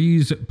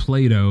Degrees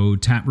Play-Doh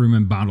Tap Room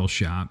and Bottle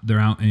Shop. They're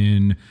out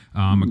in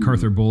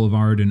MacArthur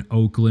Boulevard in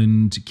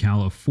Oakland,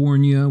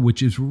 California,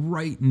 which is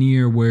right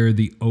near where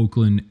the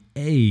Oakland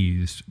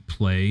A's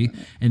play.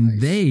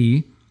 And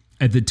they,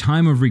 at the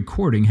time of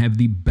recording, have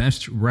the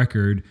best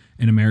record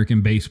in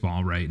American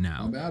baseball right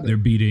now. They're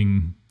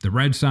beating the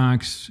Red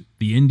Sox,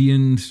 the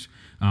Indians.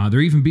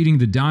 They're even beating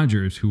the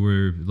Dodgers, who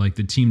were like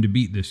the team to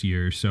beat this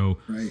year. So.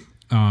 Right.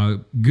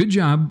 Good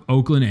job,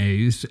 Oakland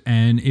A's.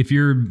 And if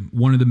you're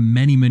one of the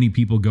many, many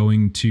people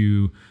going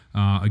to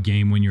a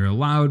game when you're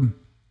allowed,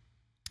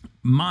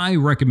 my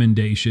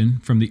recommendation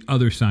from the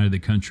other side of the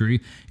country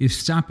is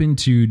stop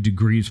into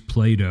Degrees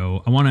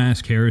Play-Doh. I want to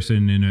ask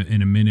Harrison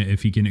in a minute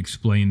if he can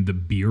explain the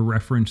beer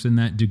reference in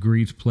that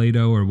Degrees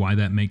Play-Doh or why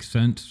that makes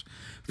sense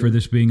for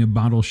this being a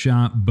bottle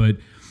shop. But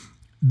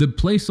the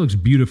place looks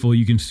beautiful.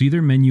 You can see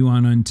their menu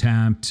on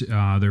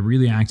Untappd. They're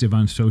really active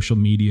on social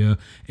media.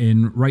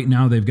 And right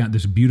now they've got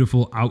this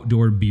beautiful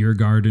outdoor beer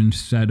garden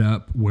set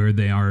up where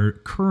they are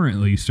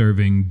currently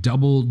serving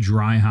double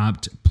dry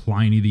hopped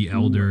Pliny the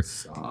Elder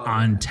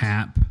on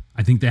tap.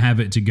 I think they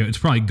have it to go. It's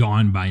probably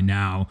gone by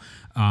now.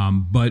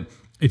 But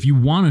if you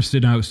want to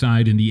sit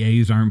outside and the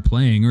A's aren't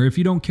playing, or if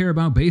you don't care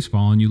about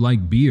baseball and you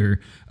like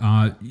beer,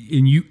 and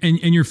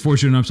you're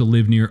fortunate enough to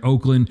live near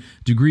Oakland,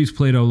 Degrees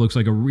Play-Doh looks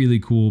like a really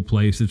cool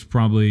place. It's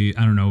probably,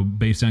 I don't know,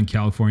 based on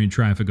California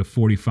traffic, a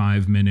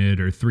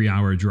 45-minute or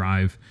 3-hour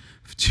drive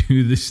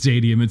to the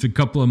stadium. It's a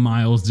couple of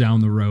miles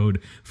down the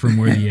road from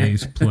where the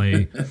A's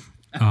play.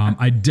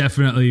 I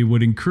definitely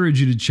would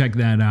encourage you to check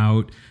that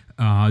out.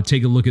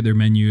 Take a look at their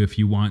menu if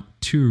you want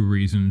 2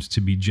 reasons to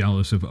be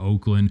jealous of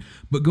Oakland.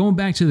 But going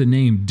back to the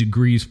name,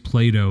 Degrees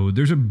Play-Doh,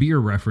 there's a beer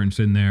reference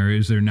in there.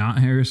 Is there not,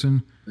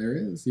 Harrison? There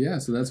is, yeah.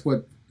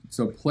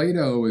 So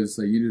Play-Doh is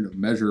a unit of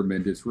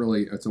measurement. It's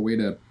a way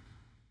to,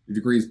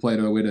 Degrees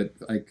Play-Doh, a way to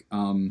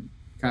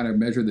kind of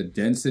measure the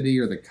density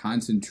or the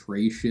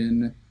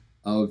concentration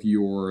of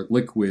your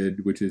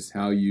liquid, which is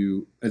how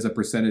you, as a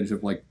percentage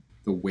of like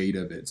the weight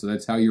of it. So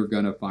that's how you're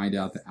going to find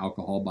out the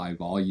alcohol by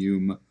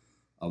volume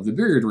of the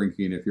beer you're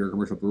drinking if you're a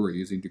commercial brewer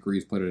using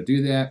Degrees Play-Doh to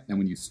do that. And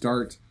when you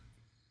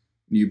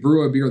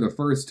brew a beer the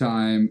first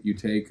time, you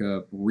take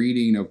a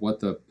reading of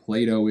what the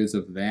Play-Doh is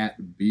of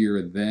that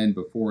beer then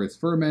before it's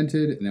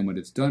fermented. And then when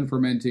it's done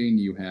fermenting,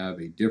 you have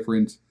a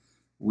different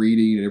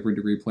reading, a different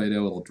degree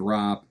Play-Doh. It'll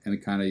drop,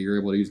 and kind of you're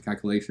able to use a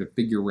calculation to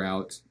figure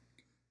out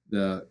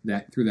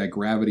that through that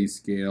gravity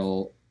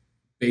scale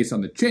based on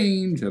the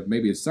change of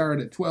maybe it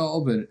started at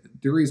 12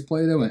 degrees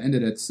Play-Doh and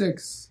ended at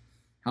 6.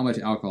 how much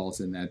alcohol is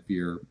in that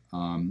beer.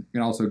 It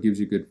also gives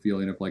you a good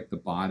feeling of like the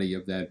body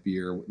of that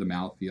beer, the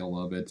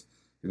mouthfeel of it.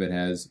 If it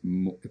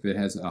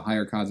has a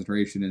higher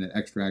concentration in an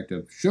extract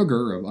of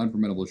sugar, of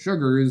unfermentable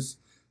sugars,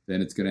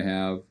 then it's going to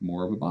have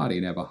more of a body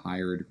and have a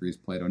higher degrees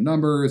Plato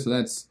number. So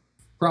that's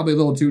probably a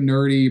little too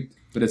nerdy,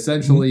 but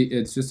essentially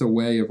it's just a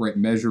way of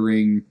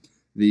measuring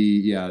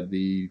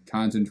the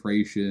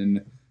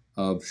concentration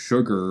of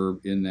sugar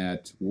in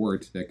that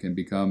wort that can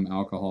become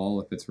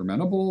alcohol if it's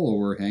fermentable,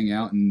 or hang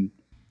out and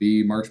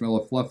be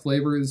marshmallow fluff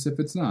flavors if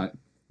it's not,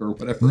 or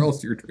whatever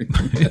else you're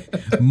drinking.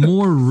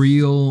 More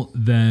real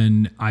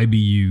than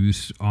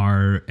IBUs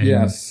are,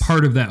 and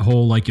part of that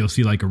whole, like, you'll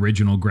see like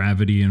original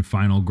gravity and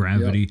final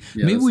gravity. Yep.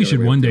 Yeah, maybe we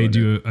should one day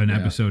do an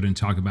episode and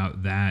talk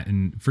about that,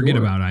 and forget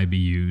about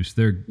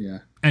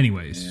IBUs.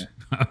 Anyways,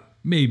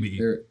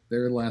 maybe.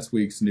 They're last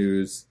week's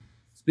news.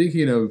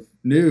 Speaking of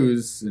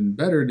news and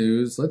better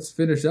news, let's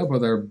finish up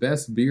with our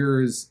best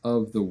beers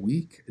of the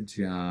week,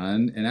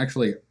 John. And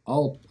actually,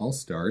 I'll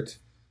start,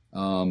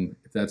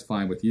 if that's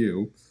fine with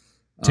you.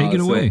 Take it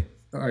away.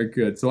 All right,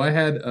 good. So I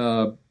had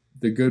the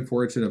good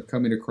fortune of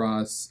coming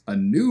across a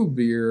new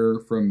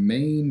beer from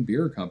Maine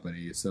Beer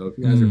Company. So if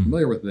you guys are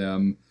familiar with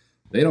them,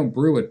 they don't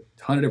brew a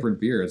ton of different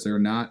beers. They're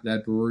not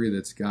that brewery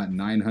that's got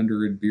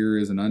 900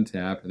 beers and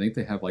Untappd. I think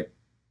they have like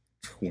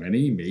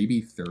 20,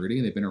 maybe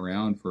 30. They've been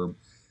around for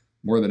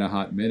more than a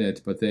hot minute,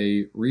 but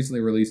they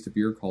recently released a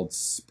beer called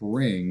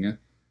Spring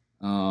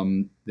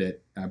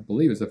that I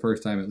believe is the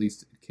first time at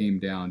least it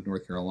came down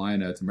North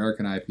Carolina. It's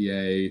American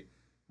IPA,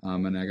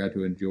 and I got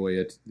to enjoy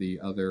it the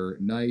other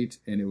night,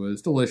 and it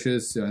was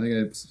delicious. I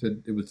think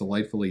it was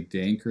delightfully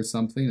dank or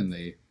something, and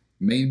the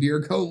Maine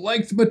Beer Co.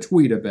 liked my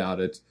tweet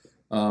about it.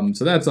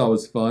 So that's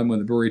always fun when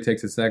the brewery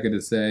takes a second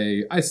to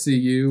say, I see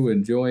you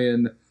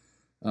enjoying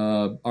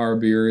our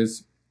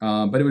beers.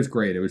 But it was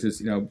great. It was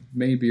just,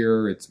 Maine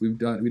beer. We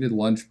did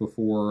lunch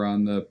before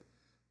on the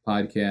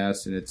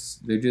podcast, and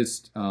they're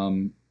just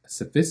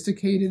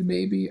sophisticated.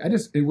 Maybe I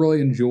really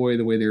enjoy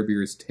the way their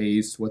beers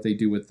taste, what they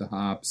do with the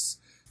hops,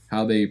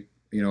 how they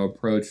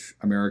approach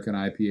American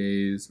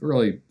IPAs,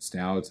 really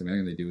stouts. I mean,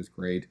 everything they do is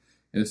great,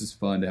 and this is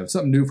fun to have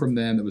something new from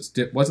them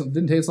that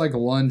didn't taste like a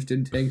lunch,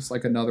 didn't taste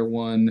like another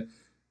one,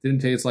 didn't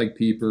taste like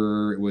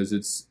Peeper. It was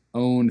its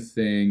own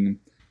thing,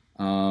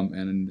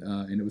 and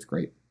it was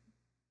great.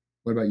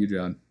 What about you,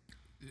 John?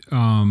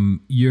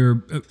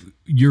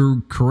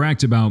 You're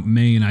correct about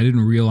Maine. I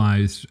didn't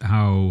realize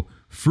how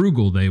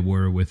frugal they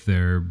were with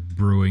their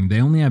brewing. They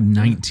only have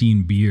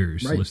 19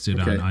 beers listed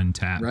on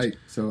Untappd. Right.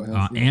 So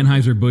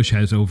Anheuser-Busch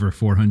has over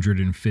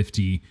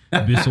 450.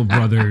 Bissell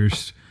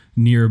Brothers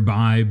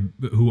nearby,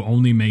 who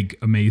only make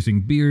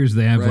amazing beers,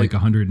 they have like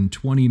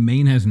 120.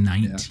 Maine has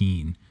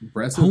 19.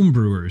 Impressive. Home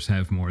brewers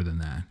have more than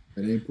that.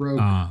 It ain't broke.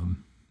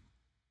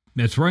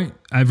 That's right.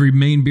 Every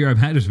Maine beer I've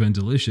had has been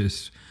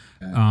delicious.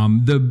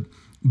 The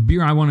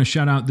beer I want to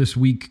shout out this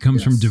week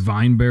comes from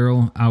Divine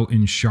Barrel out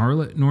in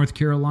Charlotte, North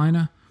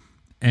Carolina.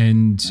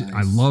 And nice.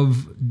 I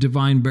love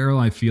Divine Barrel.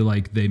 I feel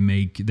like they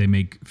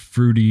make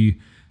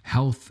fruity,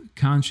 health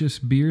conscious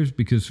beers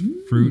because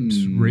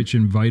fruit's rich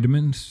in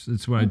vitamins.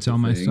 That's what I tell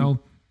myself.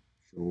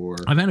 Sure.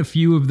 I've had a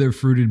few of their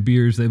fruited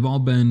beers. They've all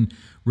been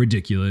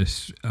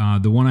ridiculous.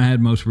 The one I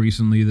had most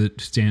recently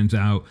that stands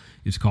out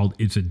is called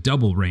It's a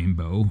Double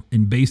Rainbow.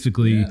 And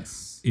basically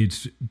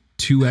it's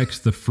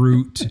 2x the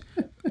fruit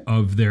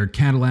of their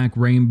Cadillac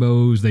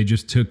Rainbows. They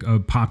just took a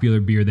popular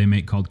beer they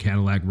make called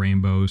Cadillac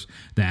Rainbows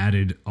that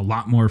added a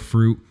lot more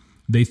fruit.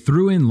 They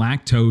threw in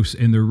lactose,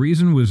 and the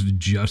reason was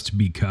just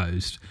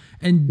because.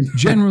 And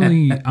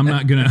generally, I'm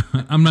not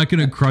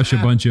gonna crush a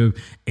bunch of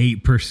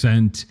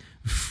 8%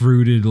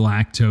 fruited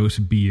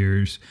lactose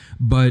beers,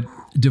 but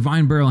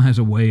Divine Barrel has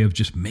a way of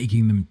just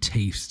making them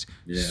taste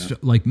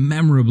like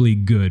memorably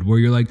good, where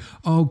you're like,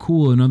 oh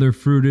cool, another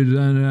fruited,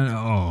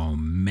 oh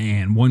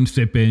man, one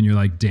sip in, you're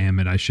like, damn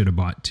it, I should have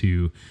bought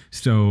two.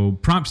 So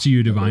props to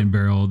you, Divine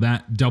Barrel.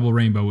 That Double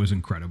Rainbow was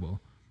incredible.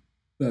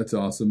 That's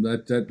awesome.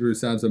 That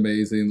sounds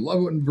amazing. Love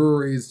it when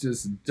breweries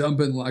just dump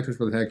in lactose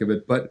for the heck of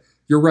it. But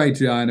you're right,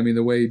 John. I mean,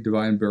 the way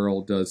Divine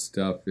Barrel does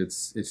stuff,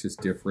 it's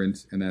just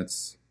different, and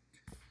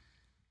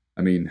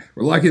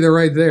we're lucky they're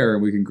right there.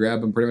 We can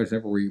grab them pretty much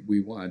whenever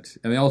we want.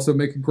 And they also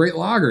make great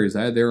lagers.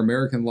 I had their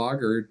American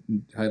lager,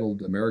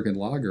 titled American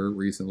Lager,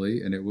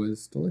 recently, and it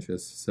was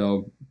delicious.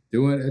 So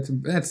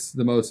that's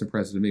the most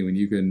impressive to me, when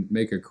you can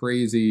make a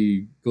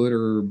crazy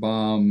glitter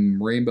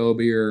bomb rainbow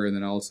beer and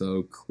then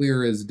also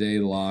clear as day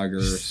lager.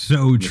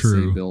 So true. In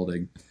the same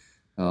building.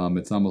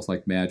 It's almost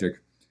like magic.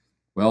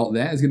 Well,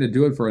 that is going to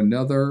do it for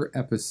another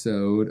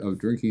episode of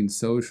Drinking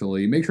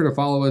Socially. Make sure to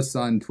follow us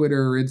on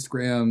Twitter,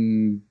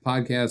 Instagram,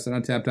 podcast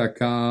at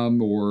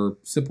untappd.com, or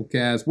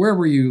Simplecast,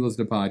 wherever you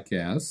listen to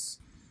podcasts.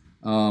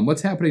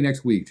 What's happening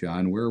next week,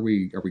 John? Where are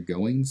we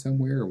going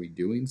somewhere? Are we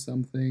doing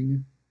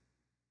something?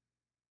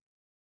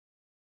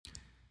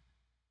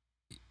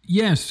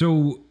 Yeah,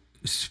 so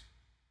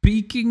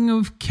speaking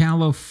of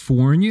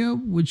California,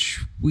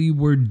 which we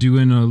were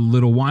doing a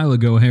little while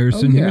ago,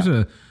 Harrison, here's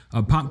a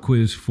pop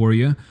quiz for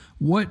you.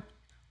 What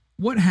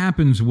What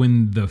happens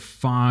when the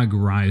fog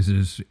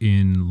rises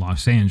in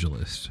Los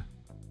Angeles?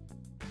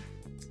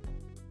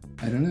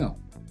 I don't know.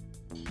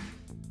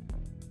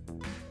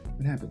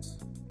 What happens?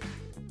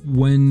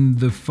 When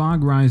the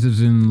fog rises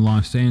in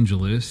Los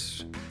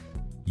Angeles,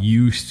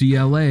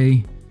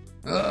 UCLA.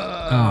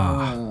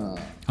 I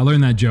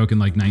learned that joke in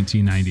like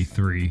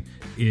 1993.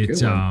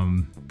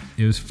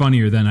 It was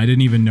funnier then. I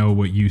didn't even know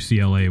what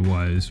UCLA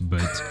was,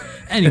 but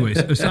anyways,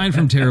 aside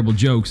from terrible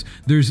jokes,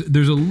 there's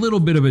a little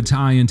bit of a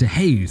tie into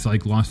haze.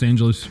 Like Los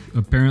Angeles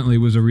apparently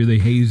was a really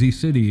hazy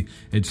city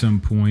at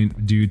some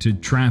point due to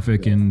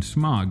traffic and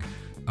smog.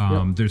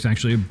 There's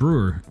actually a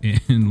brewer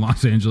in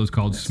Los Angeles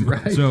called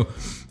Smog. Right. So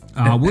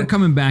we're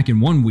coming back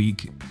in 1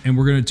 week, and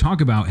we're going to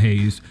talk about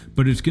haze,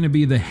 but it's going to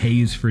be the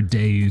Haze for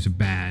Days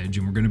badge,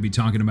 and we're going to be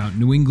talking about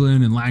New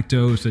England and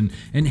lactose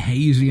and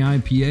hazy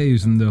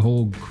IPAs and the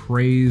whole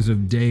craze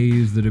of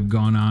days that have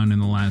gone on in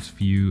the last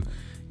few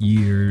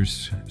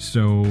years.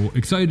 So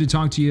excited to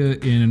talk to you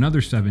in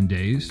another 7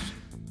 days.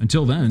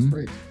 Until then. That's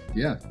great.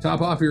 Yeah,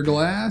 top off your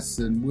glass,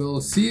 and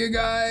we'll see you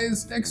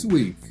guys next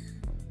week.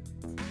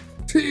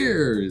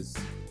 Cheers!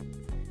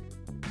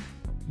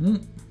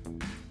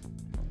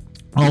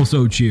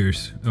 Also,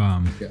 cheers.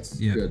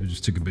 Yes, yeah, good. I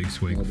just took a big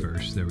swig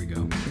first. There we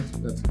go.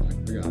 That's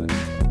fine. I got it.